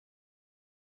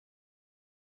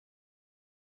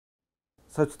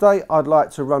So today I'd like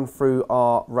to run through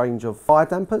our range of fire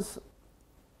dampers,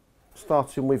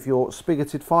 starting with your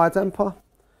spigoted fire damper.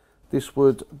 This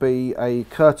would be a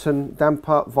curtain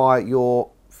damper via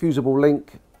your fusible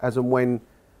link, as and when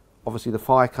obviously the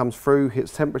fire comes through,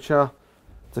 hits temperature,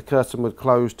 the curtain would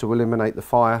close to eliminate the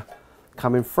fire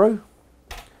coming through.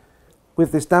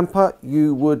 With this damper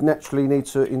you would naturally need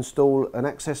to install an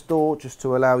access door just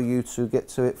to allow you to get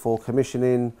to it for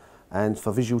commissioning and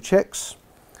for visual checks.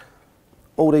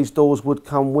 All these doors would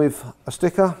come with a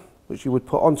sticker which you would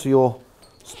put onto your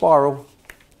spiral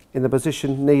in the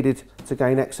position needed to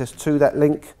gain access to that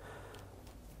link.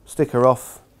 Sticker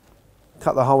off,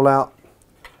 cut the hole out,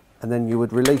 and then you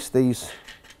would release these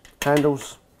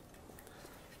handles,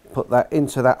 put that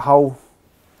into that hole,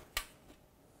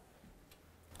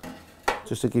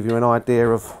 just to give you an idea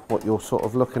of what you're sort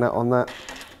of looking at on that,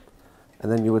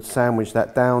 and then you would sandwich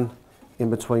that down in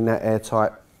between that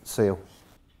airtight seal.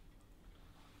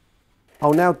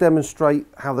 I'll now demonstrate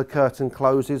how the curtain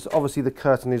closes. Obviously the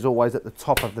curtain is always at the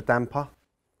top of the damper.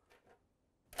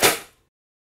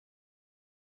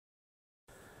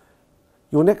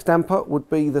 Your next damper would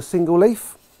be the single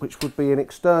leaf, which would be an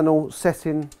external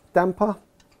setting damper,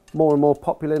 more and more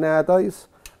popular nowadays.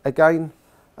 Again,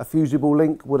 a fusible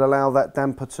link would allow that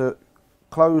damper to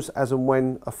close as and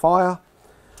when a fire.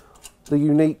 The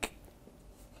unique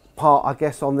part, I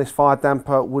guess, on this fire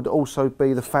damper would also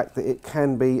be the fact that it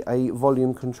can be a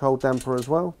volume control damper as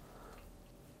well.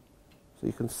 So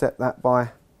you can set that by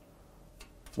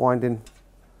winding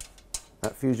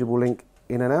that fusible link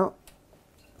in and out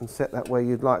and set that where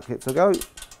you'd like it to go.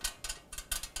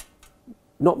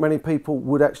 Not many people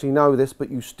would actually know this,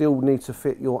 but you still need to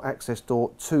fit your access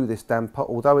door to this damper.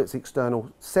 Although it's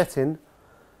external setting,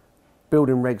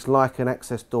 building regs like an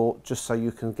access door just so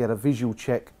you can get a visual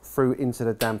check through into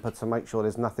the damper to make sure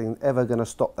there's nothing ever going to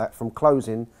stop that from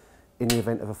closing in the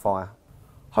event of a fire.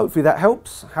 Hopefully that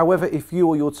helps. However, if you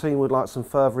or your team would like some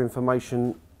further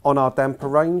information on our damper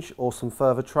range or some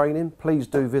further training, please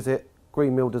do visit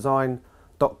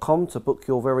greenmilldesign.com to book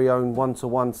your very own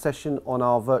one-to-one session on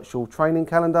our virtual training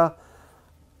calendar.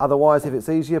 Otherwise, if it's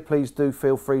easier, please do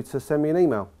feel free to send me an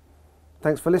email.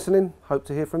 Thanks for listening. Hope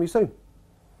to hear from you soon.